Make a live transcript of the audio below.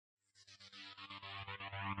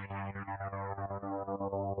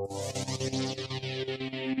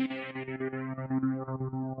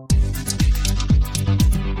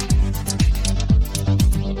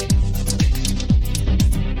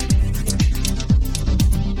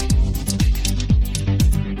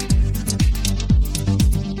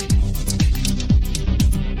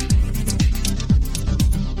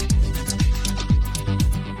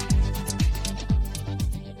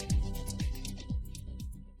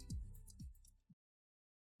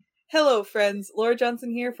Hello, friends. Laura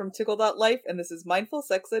Johnson here from Tickle.life, and this is Mindful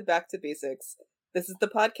Sex Ed Back to Basics. This is the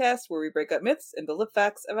podcast where we break up myths and build up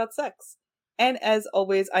facts about sex. And as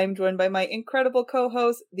always, I am joined by my incredible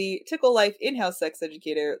co-host, the Tickle Life in-house sex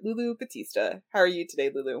educator, Lulu Batista. How are you today,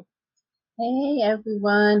 Lulu? Hey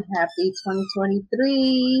everyone, happy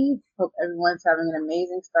 2023. Hope everyone's having an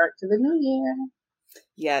amazing start to the new year.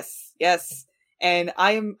 Yes. And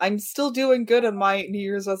I'm still doing good on my New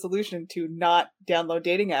Year's resolution to not download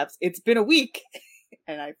dating apps. It's been a week,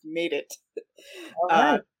 and I've made it. All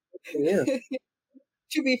right. Good for you.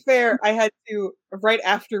 To be fair, I had to, right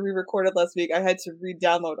after we recorded last week, I had to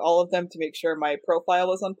re-download all of them to make sure my profile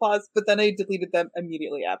was on pause, but then I deleted them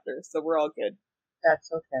immediately after, so we're all good.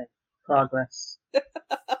 That's okay. Progress.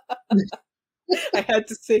 I had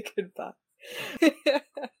to say goodbye.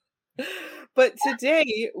 But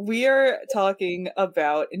today we are talking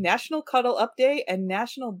about National Cuddle Up Day and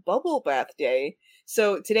National Bubble Bath Day.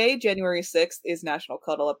 So today, January 6th, is National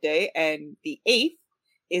Cuddle Up Day, and the 8th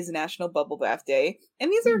is National Bubble Bath Day.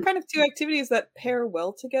 And these are kind of two activities that pair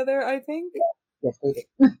well together, I think. Yes, they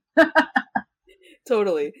do.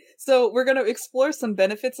 Totally. So we're going to explore some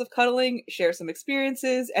benefits of cuddling, share some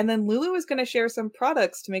experiences, and then Lulu is going to share some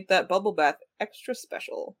products to make that bubble bath extra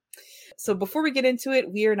special. So before we get into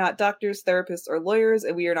it, we are not doctors, therapists, or lawyers,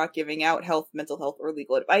 and we are not giving out health, mental health, or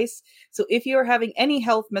legal advice. So if you are having any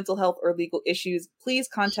health, mental health, or legal issues, please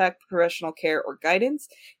contact professional care or guidance,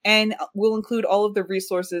 and we'll include all of the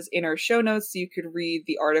resources in our show notes so you could read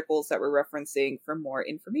the articles that we're referencing for more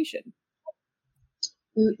information.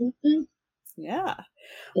 Mm-mm-mm. Yeah.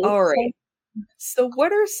 All right. So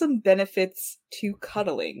what are some benefits to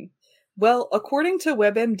cuddling? Well, according to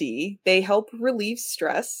WebMD, they help relieve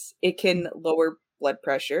stress. It can lower blood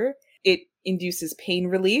pressure. It induces pain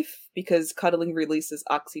relief because cuddling releases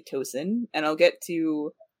oxytocin. And I'll get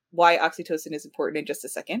to why oxytocin is important in just a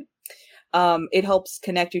second. It helps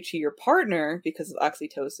connect you to your partner because of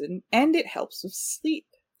oxytocin. And it helps with sleep.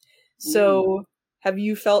 So have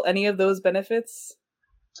you felt any of those benefits?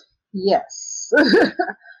 Yes.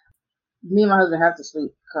 Me and my husband have to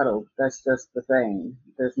sleep cuddle. That's just the thing.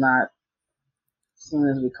 There's not, as soon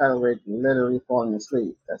as we cuddle, we're literally falling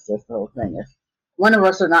asleep. That's just the whole thing. If one of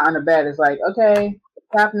us are not on the bed, it's like, okay,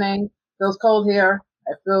 what's happening? Feels cold here.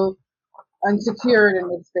 I feel unsecured in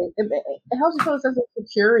this space. It helps you feel a sense of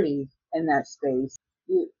security in that space.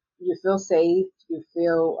 You feel safe. You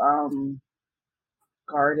feel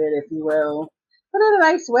guarded, if you will, but in a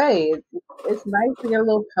nice way. It's nice to get a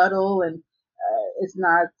little cuddle, and it's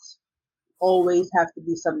not always have to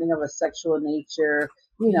be something of a sexual nature.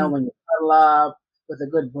 You know, when you cuddle up with a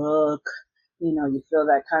good book, you know, you feel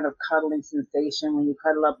that kind of cuddling sensation when you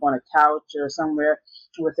cuddle up on a couch or somewhere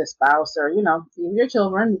with a spouse or, you know, even your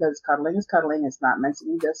children, because cuddling is cuddling. It's not meant to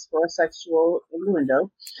be just for a sexual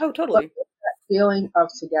innuendo. Oh, totally. But that feeling of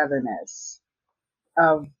togetherness,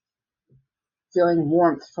 of feeling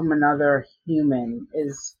warmth from another human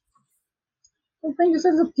is, I think, a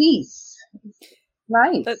sense of peace. It's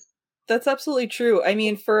nice. That's absolutely true. I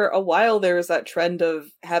mean, for a while there was that trend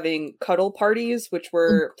of having cuddle parties, which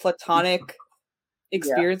were platonic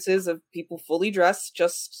experiences of people fully dressed,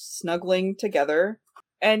 just snuggling together.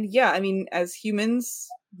 And yeah, I mean, as humans,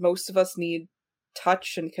 most of us need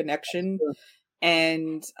touch and connection.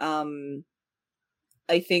 And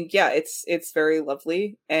I think, yeah, it's very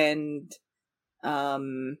lovely. And yeah,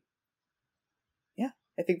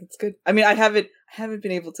 I think that's good. I mean, I haven't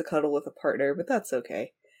been able to cuddle with a partner, but that's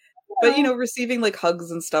okay. But you know, receiving like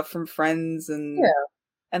hugs and stuff from friends and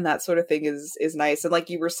that sort of thing is nice. And like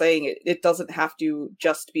you were saying, it doesn't have to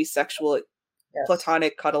just be sexual.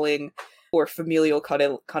 Platonic cuddling or familial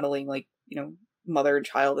cuddling, like, you know, mother and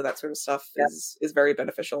child and that sort of stuff is very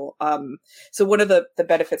beneficial. So one of the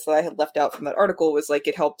benefits that I had left out from that article was like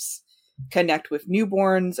it helps connect with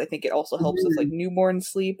newborns. I think it also helps with like newborn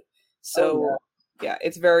sleep. So yeah,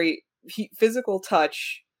 it's very physical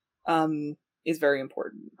touch is very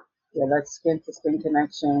important. Yeah, that skin to skin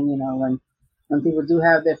connection, you know, when people do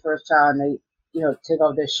have their first child and they, you know, take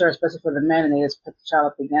off their shirt, especially for the men, and they just put the child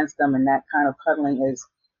up against them, and that kind of cuddling is,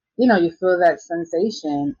 you know, you feel that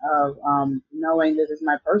sensation of knowing this is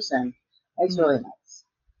my person. It's really nice.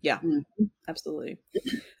 Yeah, absolutely.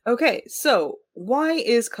 Okay, so why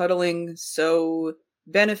is cuddling so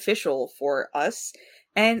beneficial for us?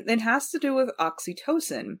 And it has to do with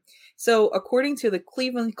oxytocin. So according to the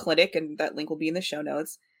Cleveland Clinic, and that link will be in the show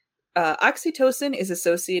notes, oxytocin is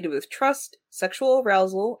associated with trust, sexual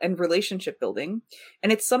arousal, and relationship building,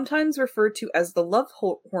 and it's sometimes referred to as the love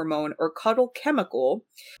hormone or cuddle chemical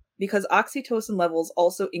because oxytocin levels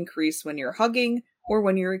also increase when you're hugging or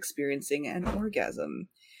when you're experiencing an orgasm.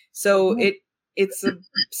 So it's a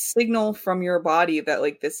signal from your body that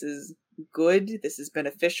like this is good, this is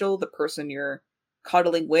beneficial. The person you're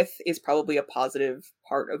cuddling with is probably a positive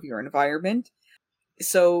part of your environment.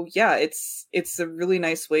 So yeah, it's a really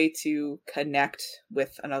nice way to connect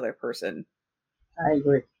with another person. I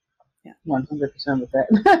agree. Yeah. 100% with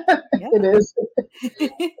that. Yeah. It is.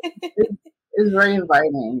 It's very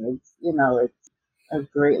inviting. It's, it's a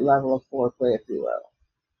great level of foreplay, if you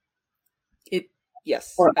will.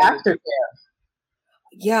 Yes. Or aftercare.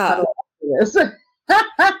 Yeah.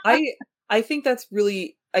 I think that's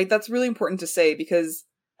really important to say, because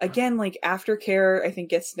again, like aftercare I think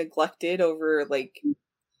gets neglected over like,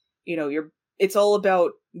 it's all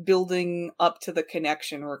about building up to the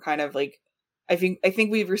connection, or kind of like I think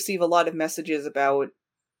we've received a lot of messages about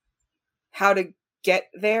how to get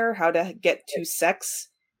there, how to get to sex,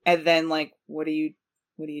 and then like what do you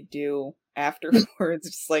do afterwards?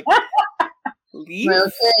 Just like leave?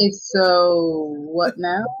 Okay, so what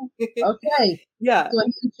now? Okay. Yeah. Do a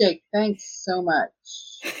handshake. Thanks so much.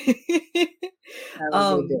 Have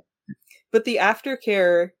a good day. But the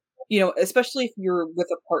aftercare, especially if you're with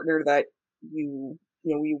a partner that you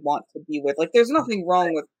want to be with, like there's nothing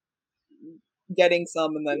wrong with getting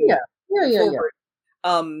some and then forward.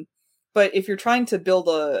 But if you're trying to build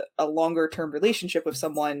a longer term relationship with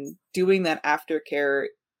someone, doing that aftercare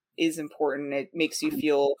is important. It makes you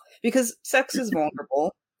feel, because sex is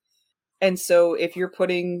vulnerable. And so if you're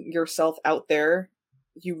putting yourself out there,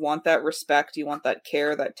 you want that respect, you want that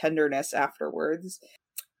care, that tenderness afterwards.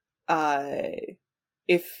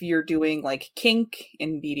 If you're doing like kink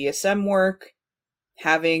and BDSM work,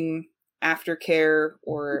 having aftercare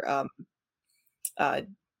or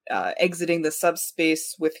exiting the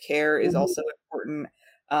subspace with care is also important.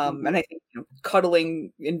 And I think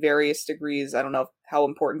cuddling in various degrees, I don't know how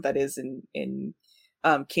important that is in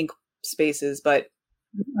kink spaces, but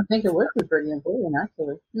I think it would be pretty important,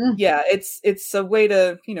 actually. Yeah, it's a way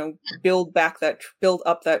to build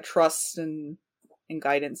up that trust and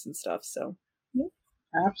guidance and stuff. So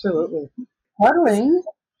absolutely, cuddling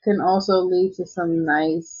can also lead to some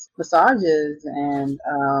nice massages and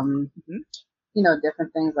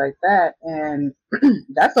different things like that, and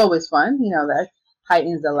that's always fun. That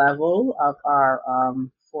heightens the level of our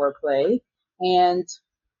foreplay, and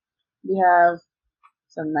we have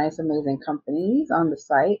some nice, amazing companies on the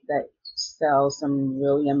site that sell some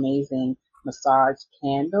really amazing massage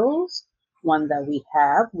candles. One that we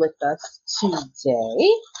have with us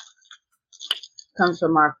today comes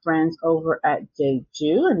from our friends over at Jeju,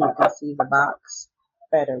 and you can see the box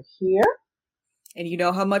better here. And you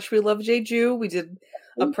know how much we love Jeju. We did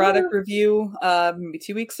a product review maybe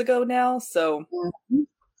 2 weeks ago now. So,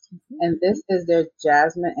 and this is their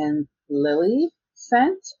jasmine and lily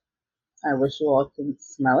scent. I wish you all could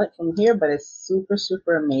smell it from here, but it's super,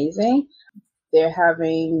 super amazing. They're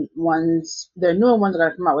having their newer ones are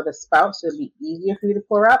going to come out with a spout, so it'll be easier for you to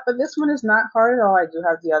pour out. But this one is not hard at all. I do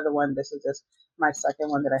have the other one. This is just my second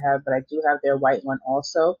one that I have, but I do have their white one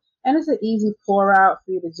also. And it's an easy pour out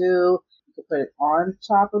for you to do. You can put it on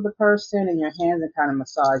top of the person in your hands and kind of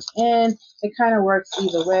massage in. It kind of works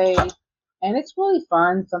either way. And it's really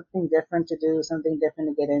fun, something different to do, something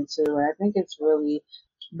different to get into. And I think it's really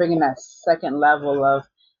bringing that second level of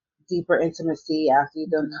deeper intimacy after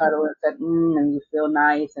you've done cuddle and said, and you feel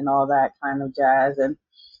nice and all that kind of jazz. And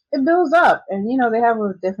it builds up. And, they have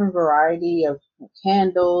a different variety of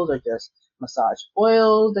candles or just massage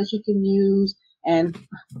oils that you can use. And,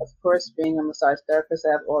 of course, being a massage therapist,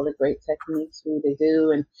 I have all the great techniques for you to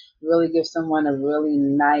do and really give someone a really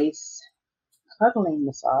nice cuddling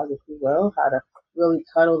massage, if you will, how to really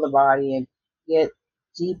cuddle the body and get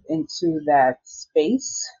deep into that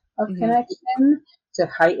space of connection to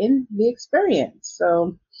heighten the experience.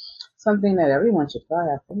 So something that everyone should try,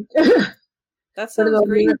 I think. That sounds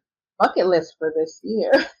great. Bucket list for this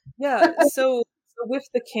year. Yeah. So with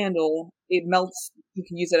the candle, it melts. You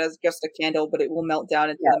can use it as just a candle, but it will melt down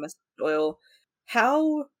into the massage oil.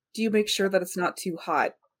 How do you make sure that it's not too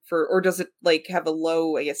hot? Or does it like have a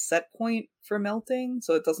low, I guess, set point for melting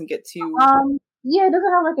so it doesn't get too? Yeah, it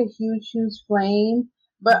doesn't have like a huge flame.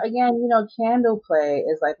 But again, candle play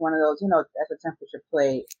is like one of those, that's a temperature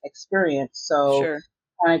play experience. So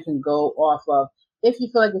kind of can go off of, if you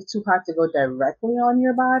feel like it's too hot to go directly on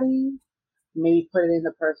your body, maybe put it in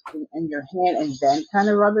the person in your hand and then kind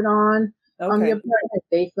of rub it on your partner. If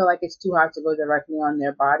they feel like it's too hot to go directly on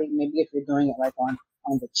their body, maybe if you're doing it like on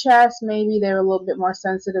the chest, maybe they're a little bit more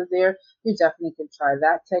sensitive there. You definitely can try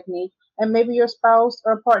that technique. And maybe your spouse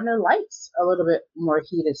or partner likes a little bit more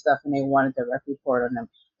heated stuff and they want to directly pour it on them.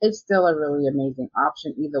 It's still a really amazing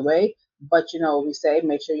option either way. But we say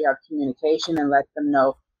make sure you have communication and let them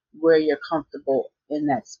know where you're comfortable in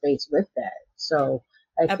that space with that. So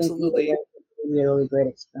I think either way Absolutely. it would be a really great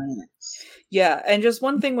experience. Yeah, and just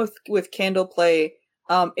one thing with candle play,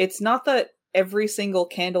 it's not that every single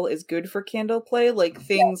candle is good for candle play. Like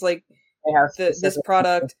things like They have this specific.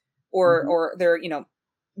 product Mm-hmm. or they're,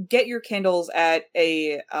 get your candles at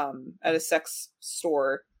a sex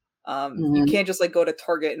store. You Mm-hmm. can't just like go to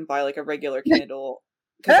Target and buy like a regular candle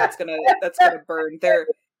because that's gonna burn.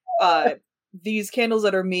 Uh these candles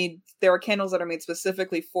that are made there are candles that are made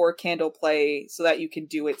specifically for candle play so that you can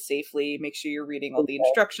do it safely. Make sure you're reading all the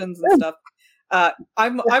instructions and stuff.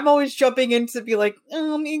 I'm always jumping in to be like,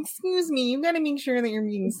 excuse me, you gotta make sure that you're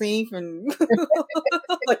being safe and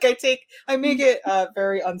like I make it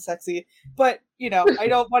very unsexy. But I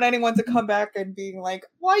don't want anyone to come back and being like,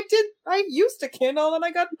 why did I used a candle and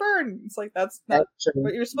I got burned? It's like that's not That's true.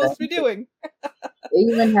 what you're supposed to be doing. They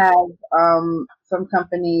even have some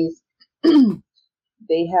companies.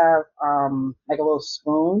 They have like a little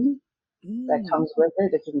spoon that Mm. comes with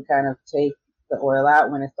it that you can kind of take the oil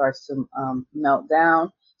out when it starts to melt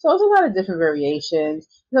down. So there's a lot of different variations.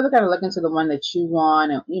 You have to kind of look into the one that you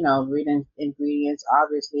want and, read ingredients.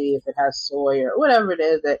 Obviously, if it has soy or whatever it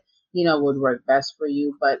is that, would work best for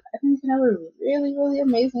you. But I think you can have a really, really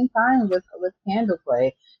amazing time with candle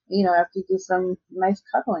play, after you do some nice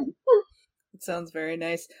cuddling. It sounds very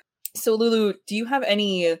nice. So Lulu, do you have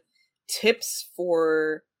any tips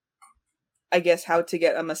for, I guess, how to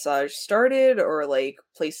get a massage started, or like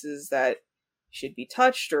places that should be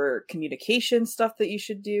touched, or communication stuff that you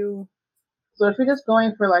should do? So if you're just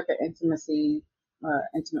going for like an intimate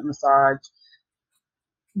massage,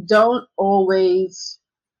 don't always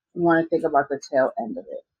want to think about the tail end of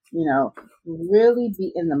it. Really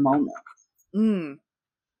be in the moment. Mm.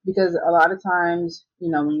 Because a lot of times,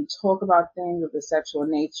 when you talk about things of the sexual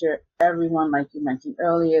nature, everyone, like you mentioned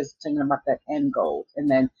earlier, is thinking about that end goal. And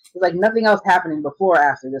then there's like nothing else happening before or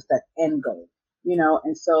after, just that end goal,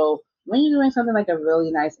 And so when you're doing something like a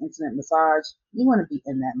really nice intimate massage, you want to be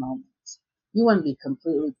in that moment. You want to be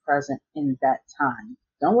completely present in that time.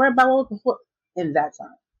 Don't worry about what was before in that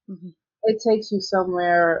time. Mm-hmm. It takes you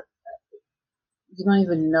somewhere you don't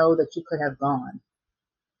even know that you could have gone.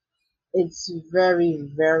 It's very,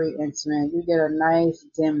 very intimate. You get a nice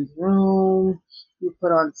dimmed room. You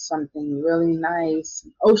put on something really nice,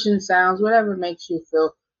 ocean sounds, whatever makes you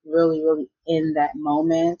feel really, really in that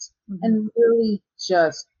moment. Mm-hmm. And really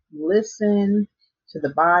just listen to the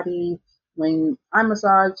body. When I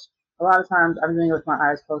massage, a lot of times I'm doing it with my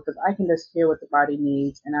eyes closed because I can just hear what the body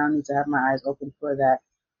needs and I don't need to have my eyes open for that.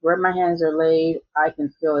 Where my hands are laid, I can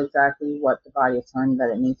feel exactly what the body is telling me that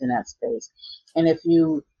it needs in that space. And if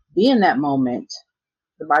you be in that moment,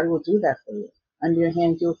 the body will do that for you. Under your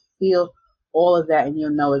hands, you'll feel all of that and you'll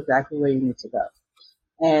know exactly where you need to go.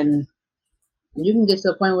 And you can get to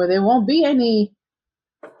a point where there won't be any,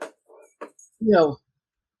 you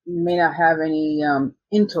may not have any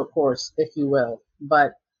intercourse, if you will,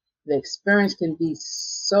 but the experience can be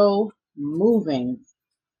so moving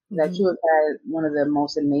that you have had one of the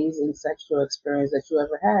most amazing sexual experiences that you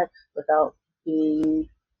ever had without being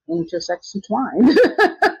intersex entwined.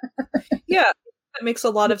 Yeah, that makes a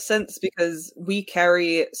lot of sense because we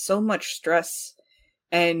carry so much stress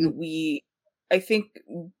and I think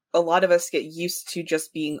a lot of us get used to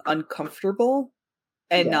just being uncomfortable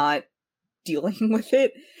and Yeah. not dealing with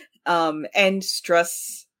it. And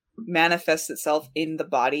stress manifests itself in the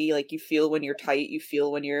body. Like you feel when you're tight, you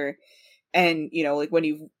feel when you're, and like when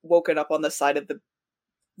you've woken up on the side of the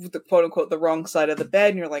quote unquote the wrong side of the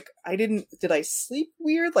bed and you're like, did I sleep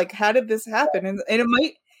weird? Like how did this happen? And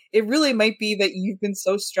it really might be that you've been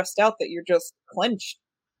so stressed out that you're just clenched.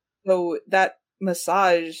 So that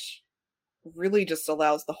massage really just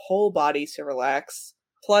allows the whole body to relax.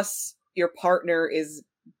 Plus your partner is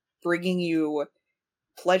bringing you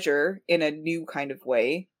pleasure in a new kind of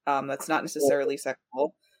way. That's not necessarily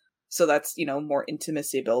sexual. So that's, more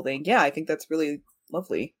intimacy building. Yeah, I think that's really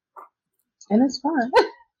lovely. And it's fun.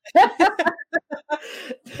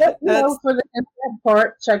 But, That's for the intimate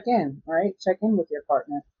part, check in, right? Check in with your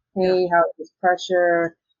partner. yeah. Hey, how is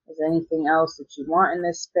pressure? Is there anything else that you want in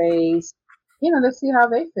this space? Let's see how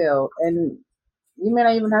they feel. And you may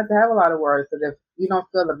not even have to have a lot of words, but if you don't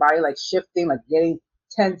feel the body like shifting, like getting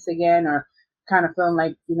tense again, or kind of feeling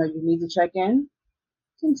like, you need to check in,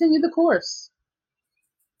 continue the course.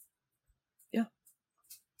 Yeah.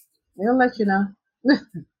 They'll let you know.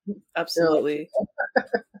 Absolutely.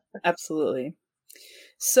 Absolutely.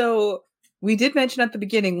 So we did mention at the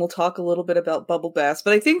beginning, we'll talk a little bit about bubble baths,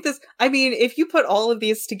 but I think if you put all of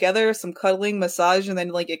these together, some cuddling, massage, and then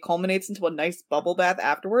like it culminates into a nice bubble bath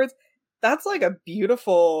afterwards, that's like a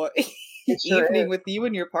beautiful It sure evening is. with you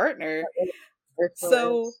and your partner. It sure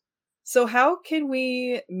So, is. so how can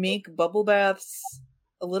we make bubble baths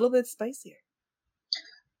a little bit spicier?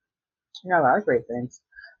 Yeah, a lot of great things.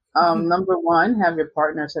 Number one, have your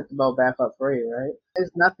partner set the bubble bath up for you, right?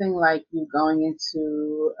 There's nothing like you going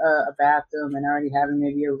into a bathroom and already having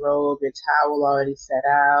maybe your robe, your towel already set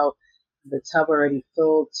out, the tub already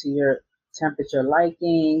filled to your temperature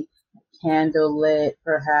liking, candle lit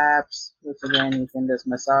perhaps, which again you can just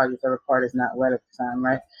massage if every part is not wet at the time,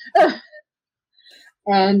 right?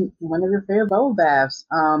 And one of your favorite bubble baths.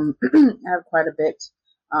 I have quite a bit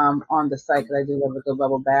on the site because I do love a good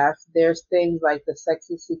bubble bath. There's things like the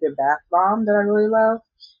Sexy Secret Bath Bomb that I really love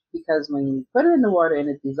because when you put it in the water and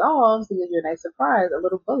it dissolves, it gives you a nice surprise, a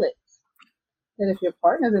little bullet. And if your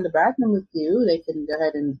partner's in the bathroom with you, they can go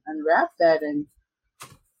ahead and unwrap that and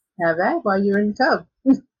have that while you're in the tub.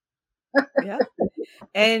 Yeah.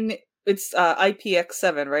 And it's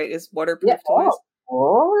IPX7, right? Is Yeah, waterproof oh, toys. of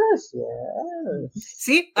course, yes.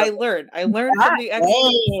 See, I learned. I learned from Ah, the experts.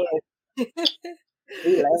 yes,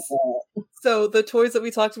 we like that. So the toys that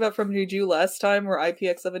we talked about from Juju last time were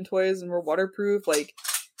IPX7 toys and were waterproof. Like,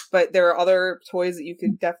 but there are other toys that you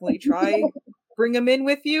could definitely try. Bring them in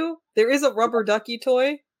with you. There is a rubber ducky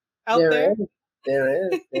toy out There there. is, there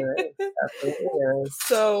is, absolutely there is.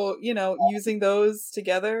 So, using those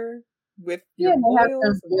together with Yeah, your and they have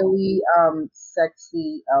some oils. really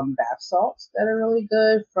sexy bath salts that are really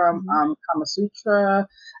good from Mhm. Kama Sutra.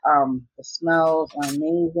 The smells are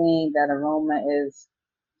amazing. That aroma is,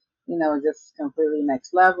 just completely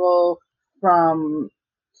next level. From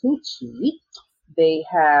Gucci, they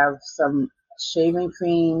have some shaving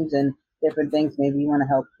creams and different things. Maybe you want to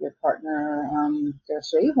help your partner get a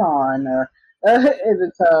shave on or in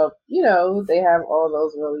the tub. They have all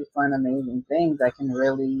those really fun, amazing things that can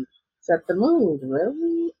really set the mood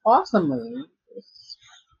really awesomely. Just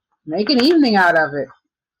make an evening out of it.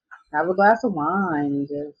 Have a glass of wine.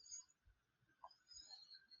 Just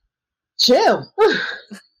chill.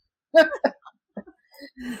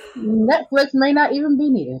 Netflix may not even be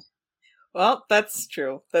needed. Well, that's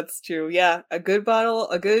true. That's true. Yeah, a good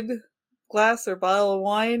glass or bottle of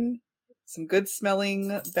wine, some good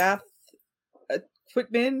smelling bath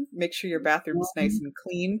equipment. Make sure your bathroom's nice Mhm. and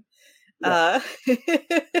clean. Yeah. Uh,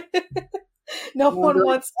 no And one be like,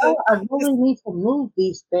 wants to. oh, I really need to move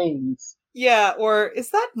these things. Yeah, or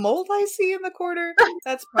is that mold I see in the corner?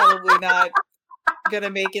 That's probably not gonna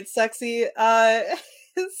make it sexy.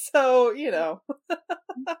 So I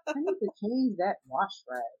need to change that wash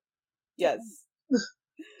rag. yes,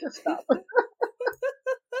 Just stop.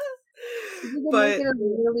 You can make but it a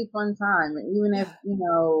really fun time. Even if,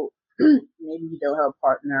 yeah, maybe you don't have a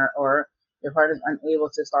partner or your partner's unable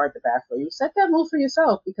to start the bath for you, set that mood for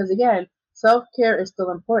yourself because again, self-care is still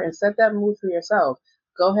important. Set that mood for yourself.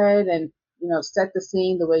 Go ahead and, set the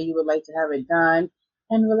scene the way you would like to have it done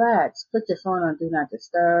and relax. Put your phone on do not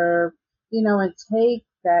disturb, and take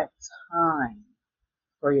that time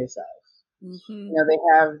for yourself. hmm They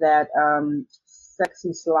have that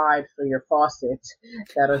sexy slide for your faucet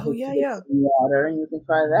that'll oh hit yeah, you with yeah. some water, and you can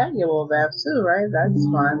try that in your little bath too, right? That's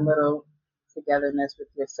fun, little togetherness with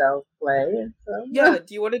yourself play. Yeah,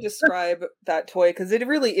 do you want to describe that toy? Because it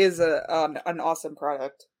really is an awesome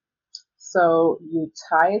product. So you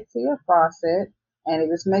tie it to your faucet, and it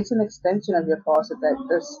just makes an extension of your faucet that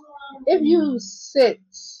just, if you sit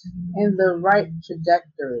in the right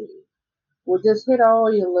trajectory, will just hit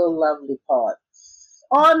all your little lovely parts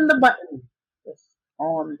on the button. Just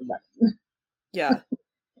on the button. Yeah,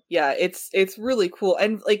 yeah, it's really cool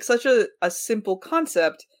and like such a simple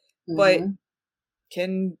concept, but Mm-hmm.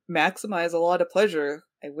 can maximize a lot of pleasure.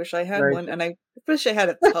 I wish I had Very one, true. and I wish I had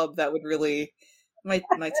a tub that would really. My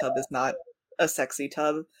tub is not a sexy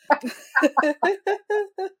tub. Put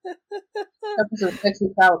some sexy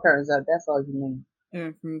shower curtains up. That's all you need.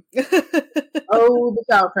 Mhm. Oh, the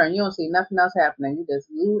shower curtain. You don't see nothing else happening. You just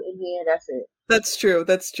you in here. That's it. That's true.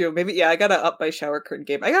 That's true. Maybe yeah, I gotta up my shower curtain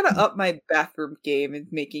game. I gotta up my bathroom game and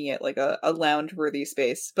making it like a lounge worthy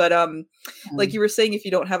space. But like Mm, you were saying, if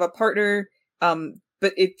you don't have a partner,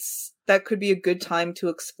 but it's that could be a good time to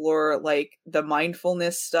explore like the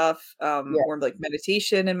mindfulness stuff, yeah. or like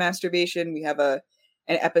meditation and masturbation. We have an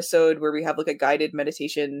episode where we have like a guided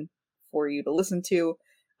meditation for you to listen to.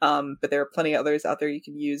 But there are plenty of others out there you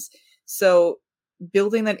can use. So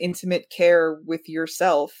building that intimate care with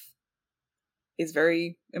yourself is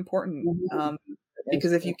very important. Mm-hmm.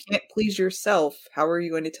 Because if you can't please yourself, how are you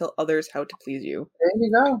going to tell others how to please you? There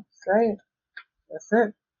you go. Say it. That's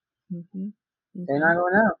it. Hmm They're hmm not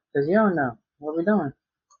going to know because you don't know what we're doing.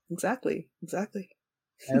 Exactly. Exactly.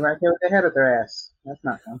 They're right here with their head up their ass. That's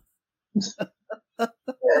not fun.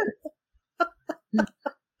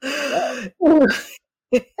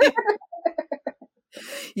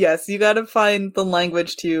 Yes, you got to find the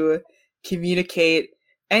language to communicate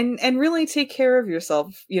and really take care of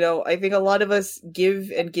yourself. I think a lot of us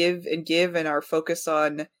give and give and give and are focused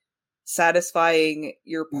on satisfying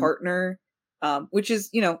your partner, which is,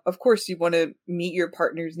 of course you want to meet your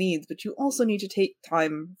partner's needs, but you also need to take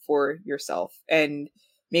time for yourself and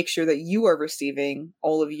make sure that you are receiving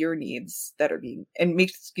all of your needs that are being, and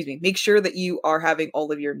make sure that you are having all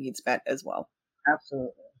of your needs met as well.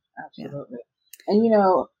 Absolutely. Yeah.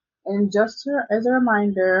 And and just as a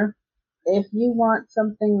reminder, if you want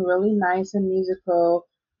something really nice and musical,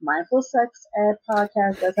 Mindful Sex Ed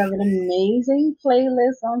Podcast does have an amazing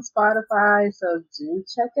playlist on Spotify, so do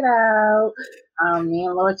check it out. Me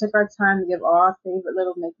and Laura took our time to give all our favorite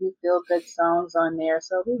little make me feel good songs on there,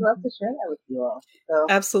 so we'd love to share that with you all. So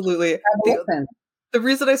absolutely. The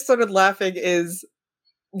reason I started laughing is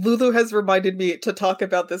Lulu has reminded me to talk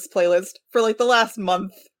about this playlist for like the last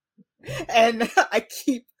month, and I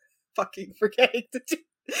keep fucking forgetting to do.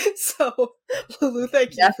 So, Lulu,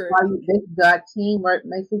 thank you. That's why this teamwork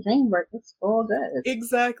makes the dream work. It's all good.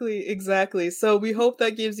 Exactly. So we hope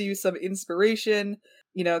that gives you some inspiration,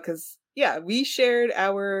 because we shared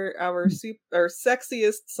our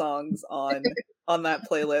sexiest songs on that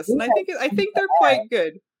playlist, and I think they're quite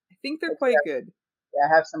good. Yeah,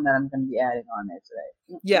 I have some that I'm going to be adding on there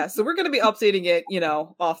today. Yeah, so we're going to be updating it,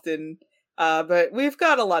 often, but we've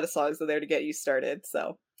got a lot of songs in there to get you started.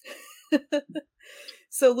 So.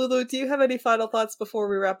 So, Lulu, do you have any final thoughts before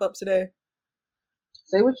we wrap up today?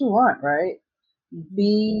 Say what you want, right?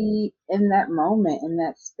 Be in that moment, in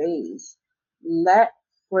that space. Let,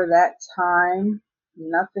 for that time,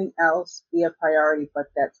 nothing else be a priority but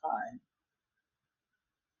that time.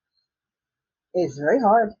 It's very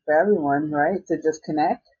hard for everyone, right, to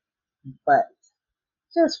disconnect, but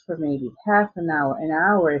just for maybe half an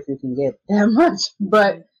hour if you can get that much,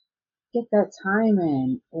 but get that time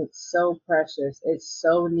in. It's so precious. It's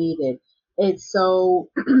so needed. It's so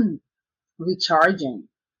recharging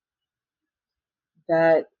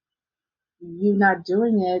that you not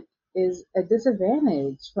doing it is a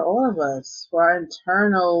disadvantage for all of us, for our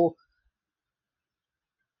internal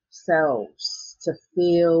selves to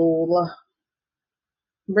feel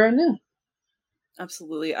brand new.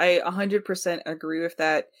 Absolutely. I 100% agree with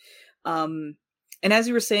that. And as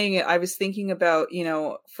you were saying it, I was thinking about,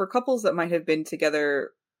 for couples that might have been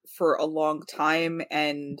together for a long time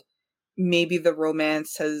and maybe the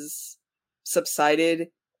romance has subsided,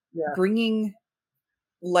 bringing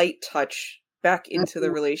light touch back into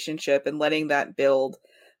the relationship and letting that build,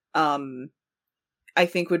 I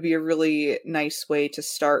think would be a really nice way to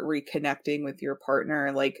start reconnecting with your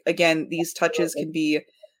partner. Like, again, these touches can be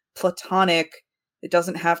platonic. It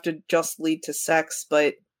doesn't have to just lead to sex,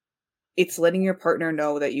 but it's letting your partner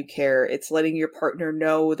know that you care. It's letting your partner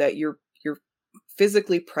know that you're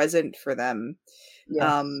physically present for them.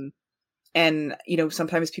 Yes. And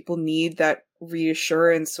sometimes people need that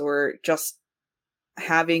reassurance or just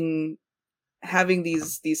having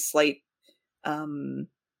these slight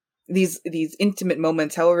these intimate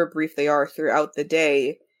moments, however brief they are, throughout the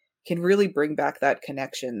day, can really bring back that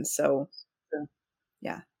connection. So,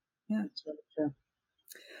 yeah. That's really true.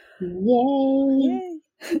 Yay!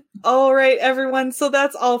 All right, everyone. So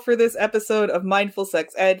that's all for this episode of Mindful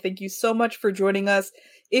Sex Ed. Thank you so much for joining us.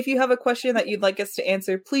 If you have a question that you'd like us to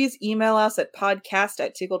answer, please email us at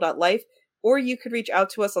podcast@tickle.life, or you could reach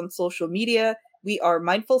out to us on social media. We are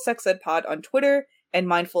Mindful Sex Ed Pod on Twitter and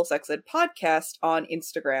Mindful Sex Ed Podcast on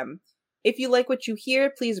Instagram. If you like what you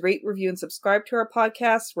hear, please rate, review, and subscribe to our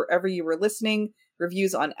podcast wherever you are listening.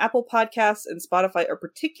 Reviews on Apple Podcasts and Spotify are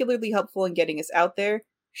particularly helpful in getting us out there.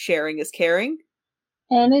 Sharing is caring.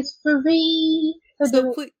 And it's free.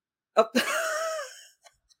 So please. Oh.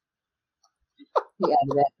 We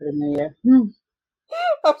added that for the new year.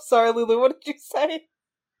 I'm sorry, Lulu. What did you say?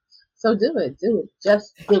 So do it.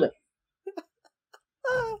 Just do it.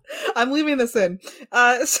 I'm leaving this in.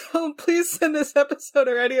 So please send this episode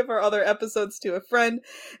or any of our other episodes to a friend.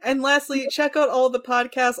 And lastly, check out all the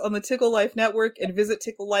podcasts on the Tickle Life Network and visit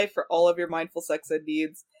Tickle Life for all of your mindful sex ed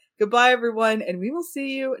needs. Goodbye, everyone, and we will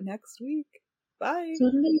see you next week. Bye.